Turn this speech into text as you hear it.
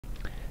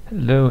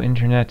Hello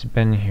Internet,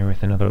 Ben here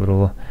with another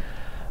little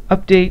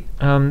update.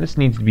 This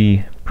needs to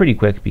be pretty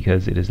quick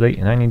because it is late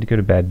and I need to go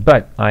to bed,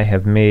 but I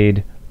have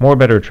made more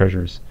better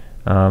treasures.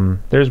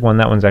 There's one,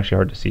 that one's actually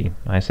hard to see.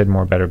 I said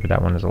more better, but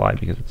that one is a lie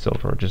because it's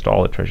silver. Just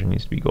all the treasure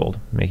needs to be gold.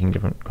 Making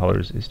different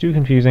colors is too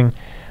confusing.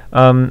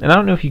 And I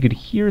don't know if you could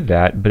hear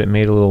that, but it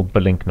made a little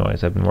blink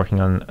noise. I've been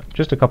working on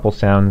just a couple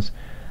sounds.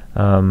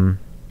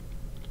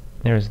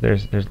 There's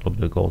a little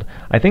bit of gold.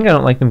 I think I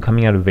don't like them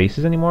coming out of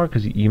vases anymore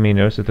because you may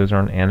notice that those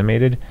aren't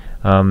animated.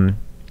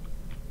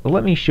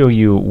 Let me show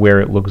you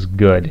where it looks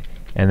good,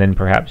 and then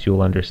perhaps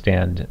you'll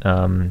understand.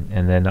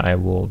 And then I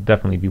will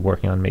definitely be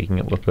working on making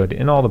it look good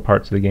in all the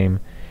parts of the game.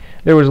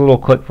 There was a little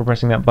click for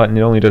pressing that button.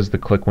 It only does the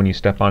click when you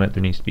step on it.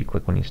 There needs to be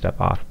click when you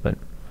step off, but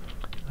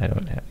I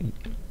don't have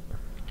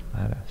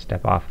how to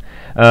step off.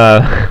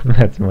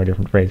 That's a more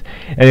different phrase.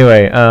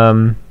 Anyway,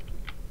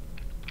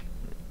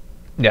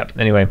 yep,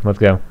 anyway, let's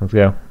go. I'm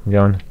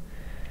going.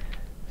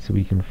 So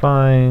we can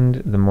find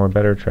the more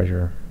better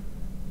treasure.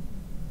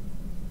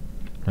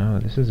 Oh,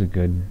 this is a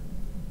good...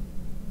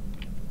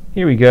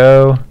 Here we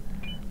go.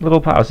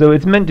 Little pile. So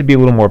it's meant to be a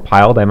little more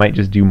piled. I might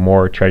just do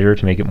more treasure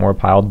to make it more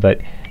piled,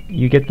 but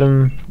you get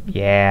them...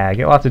 Yeah, I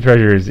get lots of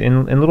treasures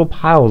in little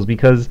piles,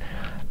 because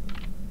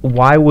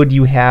why would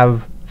you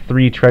have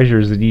 3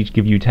 treasures that each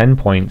give you 10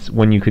 points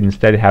when you could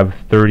instead have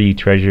 30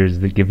 treasures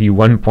that give you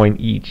 1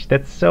 point each?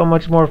 That's so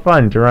much more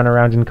fun to run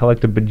around and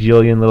collect a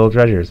bajillion little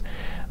treasures.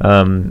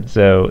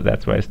 So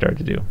that's what I started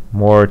to do.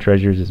 More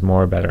treasures is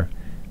more better.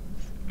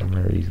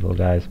 Where are these little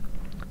guys?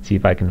 Let's see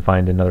if I can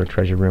find another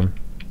treasure room.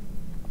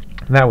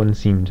 That one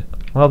seemed...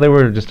 Well, they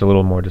were just a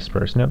little more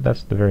dispersed. Nope,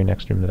 that's the very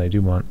next room that I do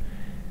want,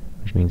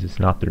 which means it's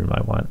not the room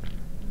I want.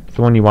 It's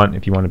the one you want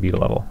if you want to beat a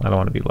level. I don't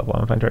want to beat a level. I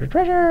want to find treasure.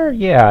 Treasure!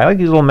 Yeah, I like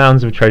these little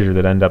mounds of treasure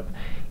that end up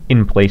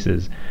in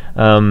places.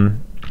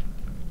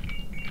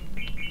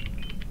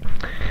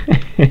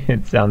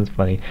 It sounds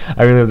funny.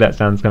 I really hope that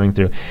sound's coming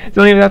through.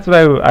 So anyway, that's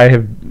what I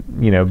have,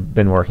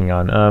 been working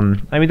on.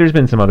 I mean, there's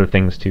been some other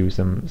things too,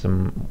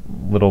 some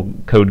little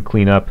code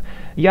cleanup.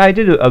 Yeah, I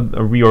did a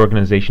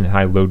reorganization of how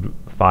I load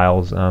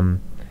files,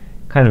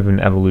 kind of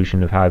an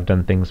evolution of how I've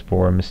done things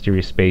for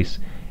Mysterious Space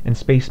and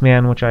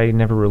Spaceman, which I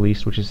never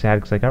released, which is sad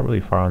because I got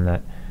really far on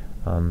that.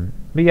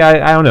 But yeah,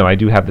 I don't know. I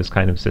do have this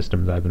kind of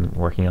system that I've been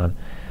working on.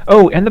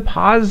 Oh, and the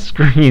pause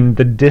screen,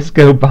 the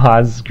disco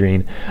pause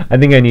screen. I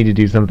think I need to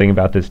do something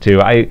about this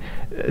too.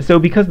 So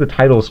because the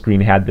title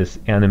screen had this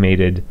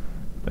animated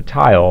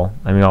tile,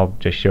 I mean, I'll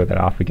just show that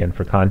off again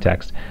for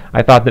context.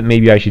 I thought that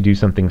maybe I should do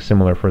something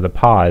similar for the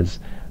pause.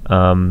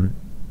 I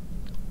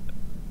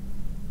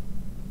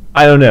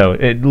don't know.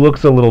 It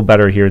looks a little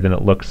better here than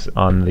it looks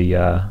on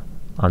the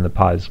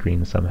pause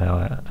screen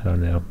somehow. I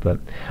don't know, but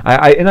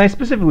I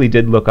specifically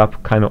did look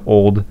up kind of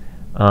old.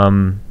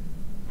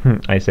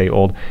 I say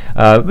old,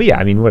 but yeah,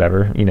 I mean,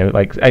 whatever,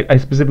 like, I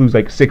specifically was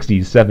like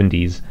 60s,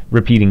 70s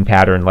repeating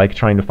pattern, like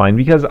trying to find,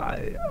 because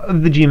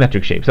of the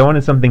geometric shapes. I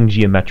wanted something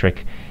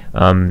geometric,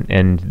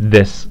 and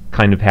this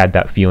kind of had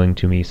that feeling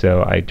to me,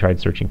 so I tried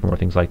searching for more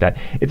things like that.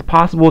 It's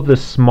possible the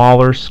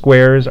smaller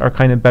squares are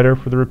kind of better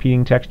for the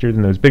repeating texture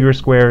than those bigger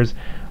squares.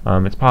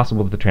 It's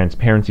possible that the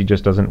transparency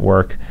just doesn't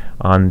work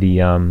on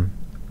the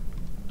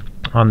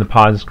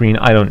pause screen.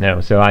 I don't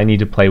know, so I need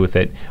to play with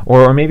it,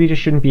 or maybe it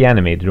just shouldn't be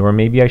animated, or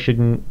maybe I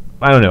shouldn't.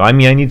 I don't know. I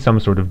mean, I need some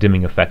sort of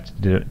dimming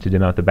effect to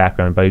dim out the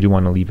background, but I do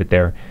want to leave it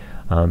there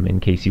in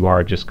case you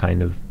are just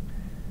kind of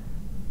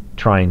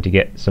trying to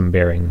get some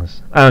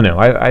bearings. I don't know.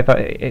 I thought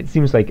it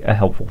seems like a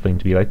helpful thing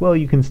to be like, well,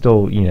 you can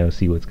still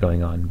see what's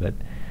going on, but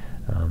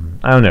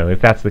I don't know.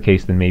 If that's the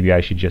case, then maybe I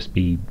should just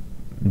be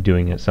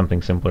doing it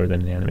something simpler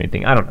than an animated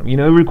thing. I don't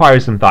know. It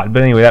requires some thought,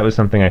 but anyway, that was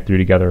something I threw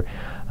together.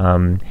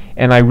 And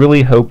I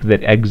really hope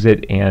that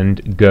exit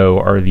and go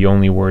are the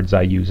only words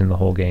I use in the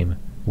whole game.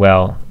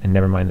 Well, and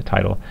never mind the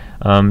title.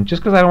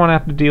 Just because I don't want to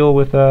have to deal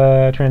with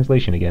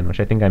translation again, which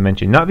I think I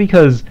mentioned. Not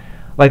because,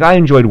 like, I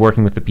enjoyed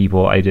working with the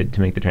people I did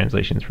to make the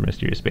translations for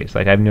Mysterious Space.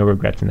 Like, I have no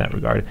regrets in that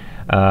regard.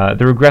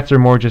 The regrets are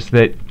more just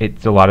that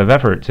it's a lot of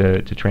effort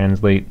to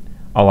translate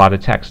a lot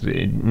of text.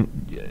 It's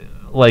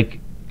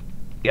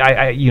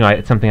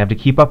something I have to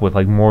keep up with.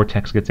 Like, more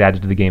text gets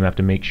added to the game. I have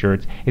to make sure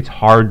it's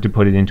hard to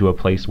put it into a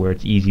place where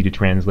it's easy to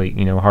translate.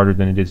 Harder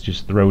than it is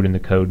just throw it in the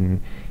code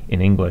in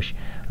English.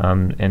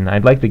 And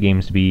I'd like the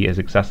games to be as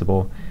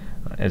accessible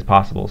as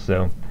possible.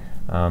 So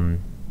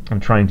I'm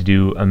trying to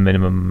do a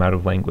minimum amount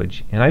of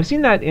language, and I've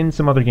seen that in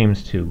some other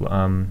games too.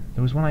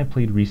 There was one I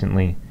played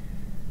recently,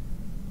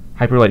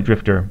 Hyper Light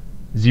Drifter,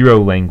 0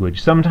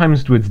 language,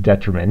 sometimes to its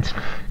detriment.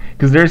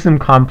 Because there's some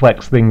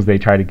complex things they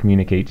try to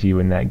communicate to you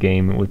in that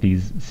game with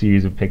these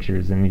series of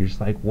pictures, and you're just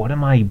like, what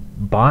am I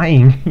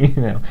buying?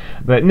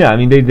 But no, I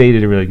mean, they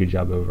did a really good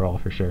job overall,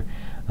 for sure.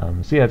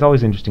 So yeah, it's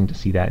always interesting to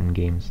see that in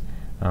games.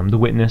 The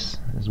Witness,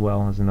 as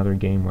well, is another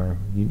game where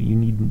you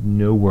need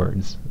no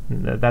words.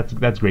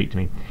 That's great to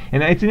me.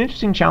 And it's an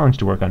interesting challenge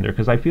to work under,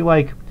 because I feel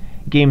like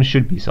games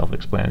should be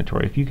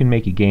self-explanatory. If you can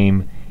make a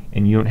game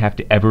and you don't have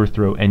to ever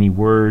throw any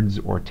words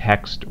or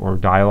text or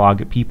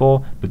dialogue at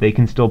people, but they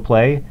can still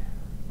play,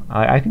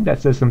 I think that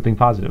says something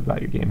positive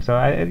about your game. So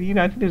I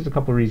think there's a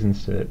couple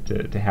reasons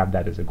to have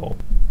that as a goal.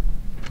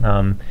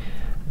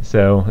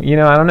 So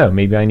I don't know.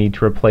 Maybe I need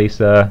to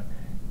replace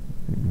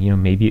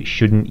maybe it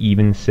shouldn't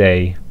even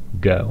say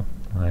go.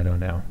 I don't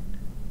know.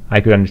 I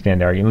could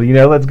understand the argument.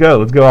 Let's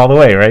go all the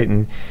way, right?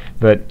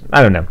 But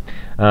I don't know.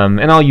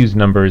 And I'll use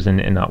numbers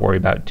and not worry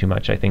about it too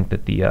much. I think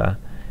that the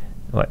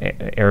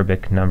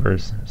Arabic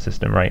numbers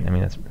system, right? I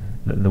mean, that's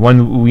the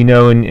one we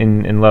know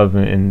and love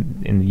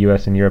in the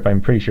U.S. and Europe.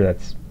 I'm pretty sure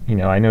that's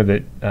I know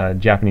that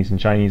Japanese and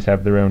Chinese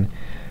have their own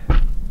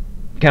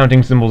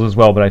counting symbols as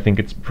well, but I think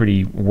it's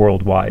pretty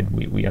worldwide.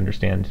 We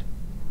understand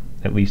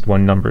at least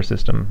one number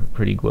system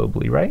pretty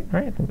globally, right?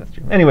 Right? I think that's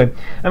true. Anyway,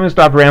 I'm going to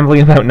stop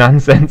rambling about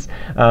nonsense.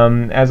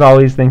 As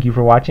always, thank you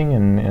for watching,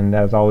 and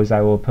as always,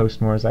 I will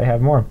post more as I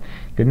have more.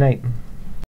 Good night.